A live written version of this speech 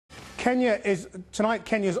Tonight,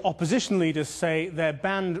 Kenya's opposition leaders say their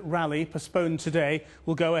banned rally, postponed today,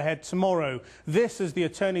 will go ahead tomorrow. This, as the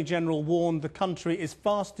Attorney General warned, the country is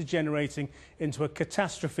fast degenerating into a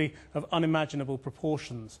catastrophe of unimaginable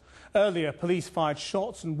proportions. Earlier, police fired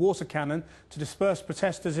shots and water cannon to disperse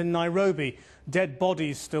protesters in Nairobi. Dead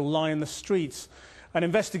bodies still lie in the streets. An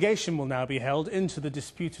investigation will now be held into the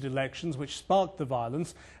disputed elections which sparked the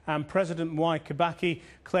violence, and President Mwai Kibaki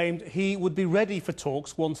claimed he would be ready for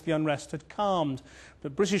talks once the unrest had calmed.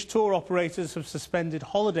 But British tour operators have suspended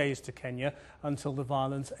holidays to Kenya until the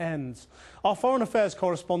violence ends. Our Foreign Affairs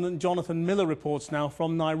correspondent Jonathan Miller reports now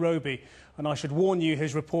from Nairobi, and I should warn you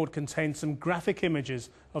his report contains some graphic images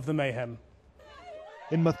of the mayhem.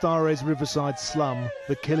 In Mathare's riverside slum,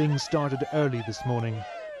 the killing started early this morning.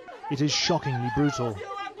 It is shockingly brutal.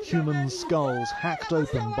 Human skulls hacked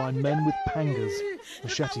open by men with pangas,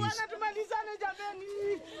 machetes.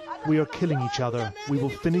 We are killing each other. We will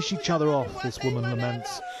finish each other off, this woman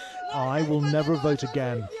laments. I will never vote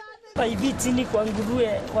again. They're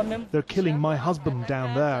killing my husband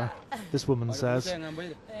down there, this woman says.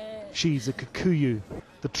 She's a Kikuyu,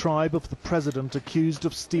 the tribe of the president accused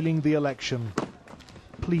of stealing the election.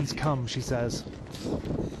 Please come, she says.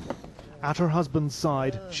 At her husband's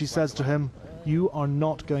side, she says to him, "You are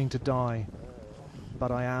not going to die."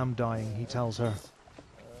 But I am dying, he tells her.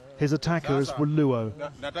 His attackers were Luo,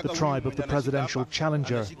 the tribe of the presidential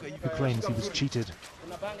challenger, who claims he was cheated.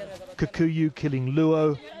 Kikuyu killing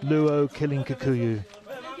Luo, Luo killing Kikuyu.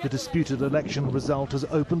 The disputed election result has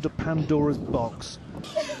opened a Pandora's box.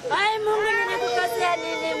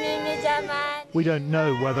 We don't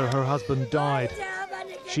know whether her husband died.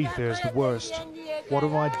 She fears the worst. "What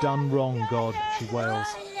have I done wrong, God?" she wails.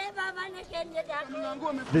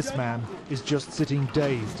 This man is just sitting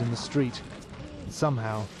dazed in the street.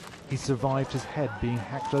 Somehow, he survived his head being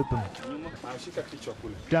hacked open.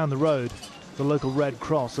 Down the road, the local Red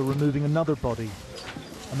Cross are removing another body,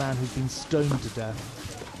 a man who's been stoned to death.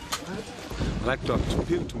 I'd like to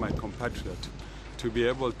appeal to my compatriot to be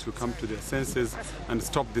able to come to their senses and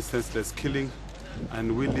stop this senseless killing.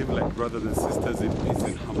 And we live like brothers and sisters in peace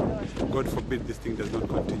and harmony. God forbid this thing does not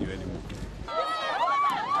continue anymore.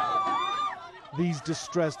 These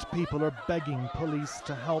distressed people are begging police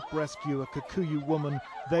to help rescue a Kikuyu woman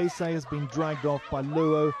they say has been dragged off by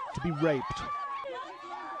Luo to be raped.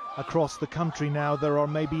 Across the country now there are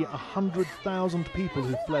maybe 100,000 people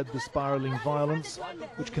who fled the spiralling violence,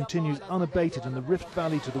 which continues unabated in the Rift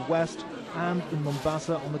Valley to the west and in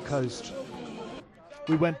Mombasa on the coast.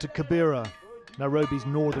 We went to Kibera, Nairobi's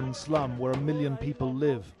northern slum where 1 million people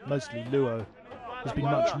live, mostly Luo. There's been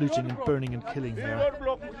much looting and burning and killing here.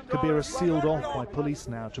 Kibera sealed off by police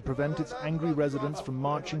now to prevent its angry residents from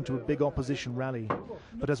marching to a big opposition rally.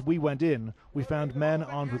 But as we went in, we found men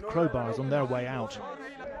armed with crowbars on their way out.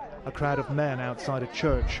 A crowd of men outside a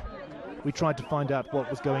church. We tried to find out what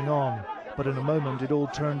was going on, but in a moment it all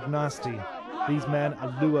turned nasty. These men are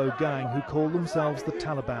a Luo gang who call themselves the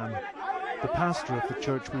Taliban. The pastor of the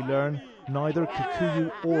church, we learn, neither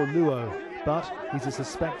Kikuyu or Luo, but he's a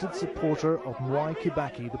suspected supporter of Mwai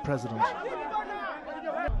Kibaki, the president.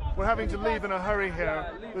 We're having to leave in a hurry here.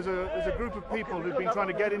 There's a group of people who've been trying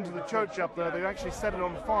to get into the church up there. They actually set it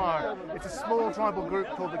on fire. It's a small tribal group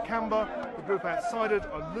called the Kamba. The group outside it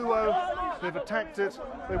are Luo. They've attacked it.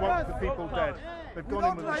 They want the people dead. They've gone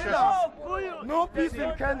in with machetes. No peace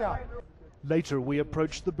in Kenya. Later, we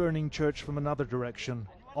approached the burning church from another direction.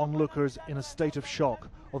 Onlookers in a state of shock,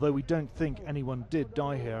 although we don't think anyone did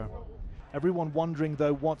die here. Everyone wondering,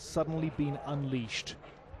 though, what's suddenly been unleashed.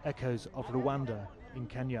 Echoes of Rwanda in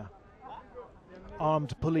Kenya.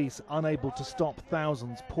 Armed police unable to stop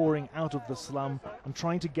thousands pouring out of the slum and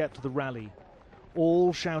trying to get to the rally.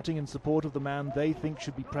 All shouting in support of the man they think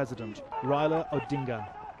should be president, Raila Odinga.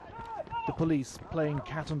 The police playing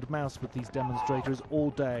cat and mouse with these demonstrators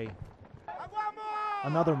all day.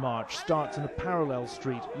 Another march starts in a parallel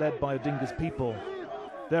street led by Odinga's people.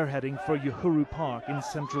 They're heading for Uhuru Park in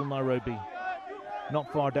central Nairobi.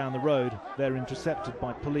 Not far down the road, they're intercepted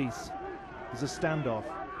by police. There's a standoff,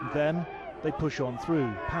 and then they push on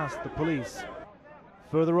through, past the police.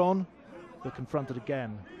 Further on, they're confronted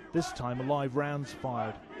again. This time a live round's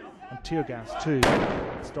fired, and tear gas too.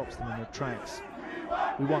 It stops them in their tracks.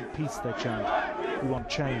 We want peace, they chant. We want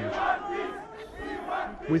change.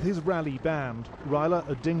 With his rally banned, Raila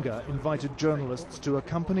Odinga invited journalists to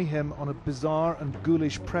accompany him on a bizarre and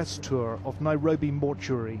ghoulish press tour of Nairobi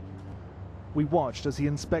mortuary. We watched as he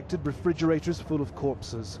inspected refrigerators full of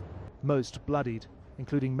corpses, most bloodied,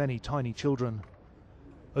 including many tiny children.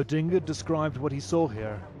 Odinga described what he saw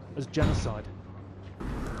here as genocide.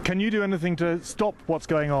 Can you do anything to stop what's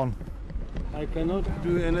going on? I cannot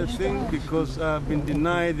do anything because I've been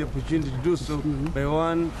denied the opportunity to do so by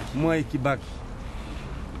one Mwai Kibaki,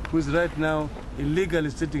 who is right now illegally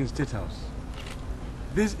sitting in State House.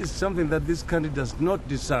 This is something that this country does not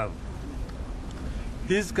deserve.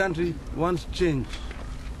 This country wants change,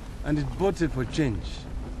 and it voted for change.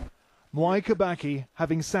 Mwai Kibaki,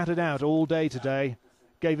 having sat it out all day today,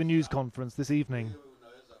 gave a news conference this evening.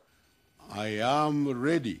 I am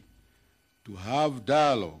ready to have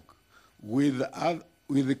dialogue with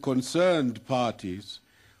the concerned parties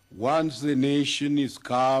once the nation is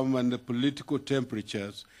calm and the political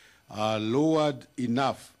temperatures are lowered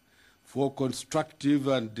enough for constructive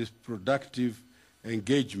and productive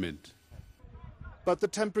engagement. But the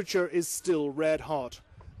temperature is still red hot.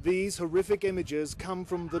 These horrific images come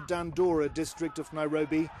from the Dandora district of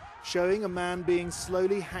Nairobi, showing a man being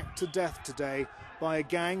slowly hacked to death today by a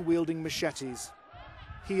gang wielding machetes.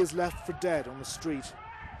 He is left for dead on the street.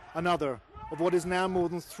 Another of what is now more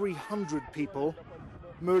than 300 people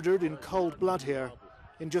murdered in cold blood here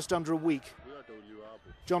in just under a week.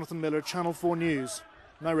 Jonathan Miller, Channel 4 News,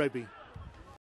 Nairobi.